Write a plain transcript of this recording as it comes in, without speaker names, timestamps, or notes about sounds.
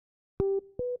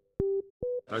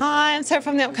Hi, I'm Sarah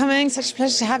from The Upcoming. Such a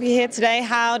pleasure to have you here today.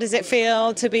 How does it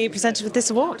feel to be presented with this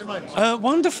award?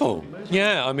 Wonderful.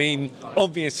 Yeah, I mean,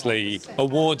 obviously,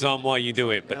 awards aren't why you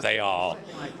do it, but they are,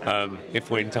 if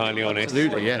we're entirely honest.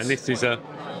 Absolutely, yes. And this is a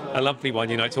lovely one.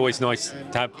 You know, it's always nice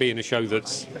to be in a show that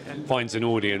finds an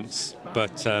audience,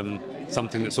 but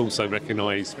something that's also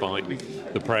recognised by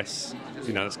the press.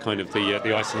 You know, that's kind of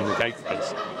the icing on the cake for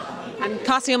us. And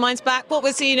casting your minds back, what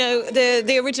was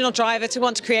the original driver to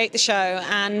want to create the show,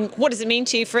 and what does it mean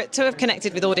to you for it to have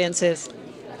connected with audiences?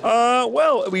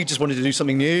 Well, we just wanted to do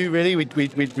something new, really. We'd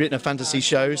written a fantasy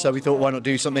show, so we thought, why not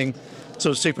do something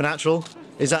sort of supernatural?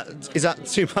 Is that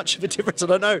too much of a difference? I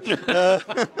don't know.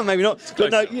 Maybe not.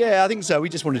 But no, yeah, I think so. We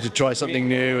just wanted to try something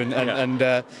new and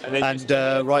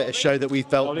write a show that we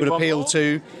felt would appeal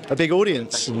to a big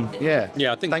audience. And, yeah,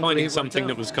 I think finding something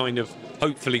that was kind of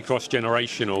hopefully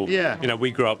cross-generational. Yeah. You know, we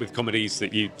grew up with comedies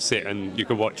that you sit and you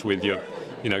could watch with your,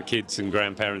 kids and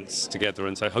grandparents together,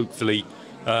 and so hopefully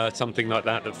something like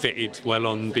that fitted well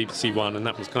on BBC One, and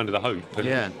that was kind of the hope.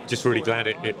 And just really glad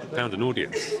it found an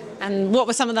audience. And what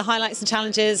were some of the highlights and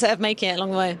challenges of making it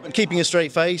along the way? Keeping a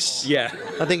straight face. Yeah.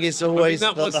 I think it's always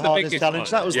that was the the hardest biggest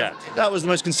challenge. one. That was the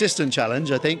most consistent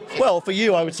challenge, I think. Well, for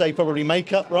you, I would say probably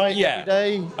makeup, right? Yeah. Every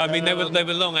day. I mean, they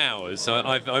were long hours.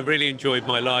 I really enjoyed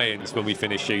my lie-ins when we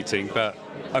finished shooting, but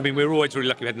I mean, we were always really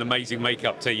lucky. We had an amazing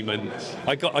makeup team, and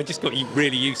I just got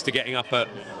really used to getting up at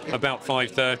about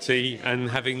 5:30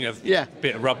 and having a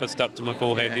bit of rubber stuck to my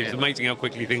forehead. It was amazing how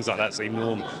quickly things like that seem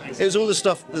normal. It was all the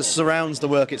stuff that surrounds the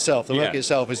work itself. The work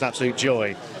itself is an absolute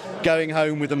joy. Going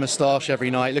home with a moustache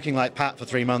every night, looking like Pat for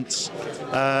 3 months,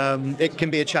 it can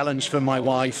be a challenge for my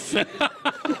wife.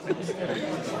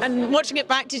 And watching it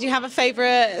back, did you have a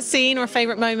favourite scene or a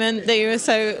favourite moment that you were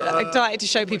so delighted to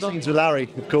show people? Scenes with Larry,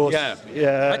 of course.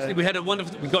 Yeah. Actually,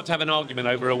 we got to have an argument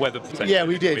over a weather protection. Yeah,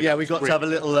 we did. Yeah, we got to have a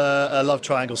little love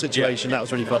triangle situation. That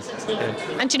was really fun.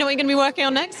 And do you know what you're going to be working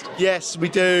on next? Yes, we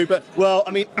do. But, well,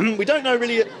 I mean, we don't know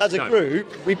really as a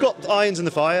group. We've got irons in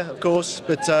the fire, of course,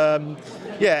 but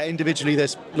individually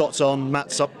there's lots on.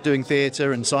 Matt's up doing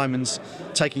theatre and Simon's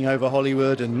taking over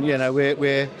Hollywood, and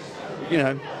we're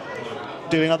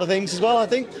doing other things as well, I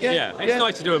think. Yeah, it's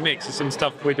nice to do a mix of some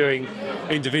stuff we're doing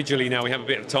individually now. We have a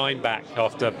bit of time back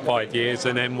after 5 years,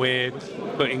 and then we're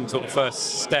putting sort of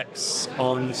first steps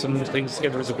on some things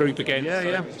together as a group again.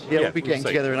 We'll be getting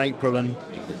together in April and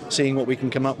seeing what we can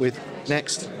come up with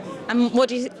next. And how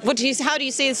do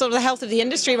you see sort of the health of the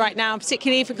industry right now,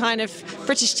 particularly for kind of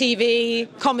British TV,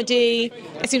 comedy?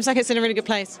 It seems like it's in a really good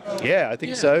place. Yeah, I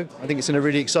think so. I think it's in a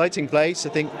really exciting place. I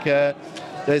think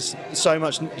there's so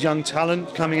much young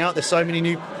talent coming out. There's so many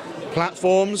new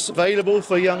platforms available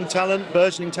for young talent,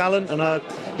 burgeoning talent, and I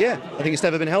think it's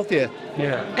never been healthier.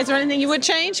 Yeah. Is there anything you would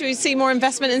change? Would you see more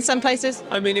investment in some places?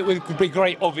 I mean, it would be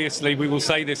great. Obviously, we will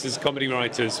say this as comedy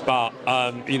writers, but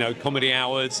comedy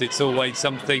hours, it's always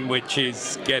something which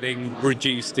is getting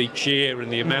reduced each year,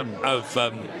 and the amount of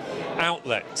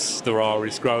outlets there are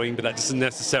is growing, but that doesn't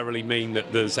necessarily mean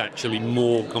that there's actually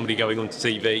more comedy going on to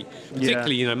TV.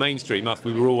 Particularly, mainstream.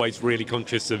 We were always really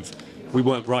conscious of. We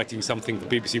weren't writing something for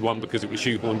BBC One because it was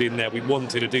shoehorned in there. We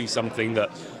wanted to do something that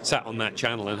sat on that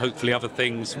channel, and hopefully other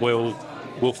things will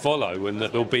follow, and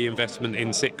that there'll be investment in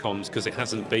sitcoms, because that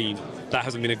hasn't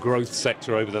been a growth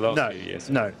sector over the last few years.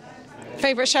 No.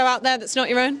 Favourite show out there that's not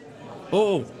your own?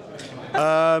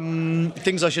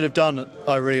 Things I should have done.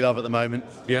 I really love at the moment.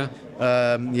 Yeah.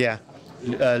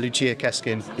 Lucia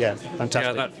Keskin. Yeah,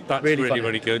 fantastic. Yeah, that's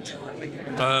really good.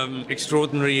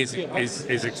 Extraordinary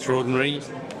is extraordinary.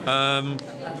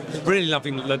 Really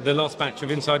loving the last batch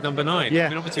of Inside Number 9. Yeah. I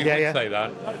mean, obviously, we can't say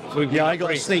that. So I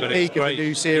got a sneak peek of the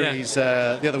new series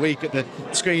the other week at the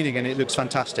screening, and it looks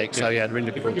fantastic. So, really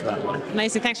looking forward to that.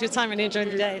 Amazing. Thanks for your time. Really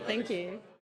enjoyed the day. Thank you.